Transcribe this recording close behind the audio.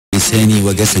لساني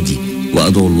وجسدي،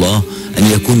 وأدعو الله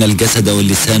أن يكون الجسد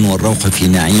واللسان والروح في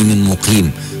نعيم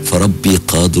مقيم، فربي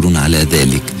قادر على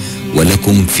ذلك.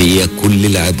 ولكم في كل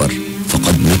العبر،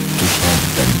 فقد مت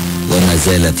شابا وما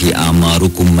زال في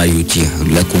أعماركم ما يتيح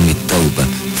لكم التوبة،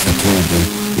 فتوبوا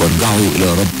وارجعوا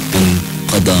إلى رب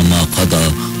قضى ما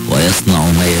قضى ويصنع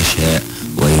ما يشاء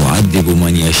ويعذب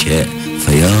من يشاء.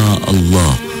 فيا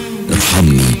الله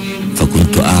ارحمني،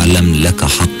 فكنت أعلم لك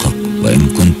حقك وإن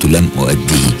كنت لم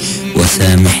أؤديه،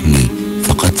 وسامحني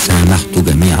فقد سامحت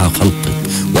جميع خلقك،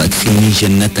 وأدخلني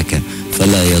جنتك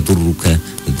فلا يضرك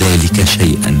ذلك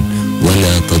شيئا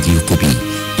ولا تضيق بي.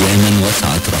 يا من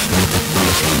وسعت رحمتك كل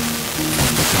شيء،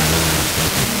 فافتح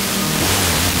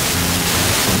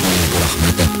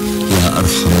برحمتك يا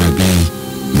أرحم بي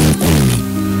من أمي.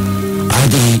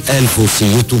 هذه ألف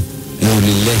وصيته إنه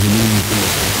لله مني كل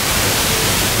شيء.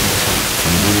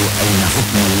 انظروا أين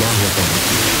حكم الله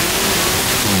وقدرته.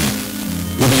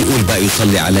 وبيقول بقى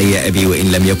يصلي علي أبي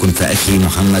وإن لم يكن فأخي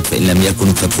محمد، فإن لم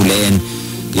يكن ففلان،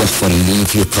 يغفر لي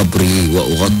في قبري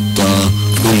وأغطى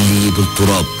كلي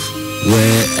بالتراب.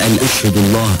 وقال أشهد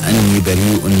الله أني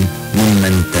بريء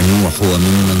ممن تنوح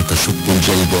وممن تشق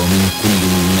الجيب ومن كل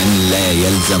من لا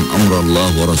يلزم أمر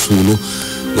الله ورسوله،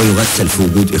 ويغسل في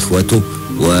وجود إخوته،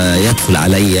 ويدخل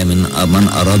علي من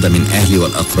أراد من أهلي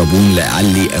والأقربون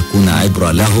لعلي أكون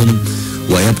عبرة لهم،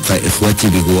 ويبقى إخوتي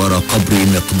بجوار قبري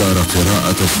مقدار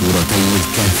قراءة سورتي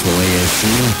الكهف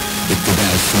وياسين،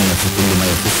 اتباع السنة في كل ما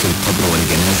يخص القبر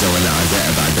والجنازة ولا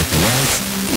عزاء بعد ثلاث.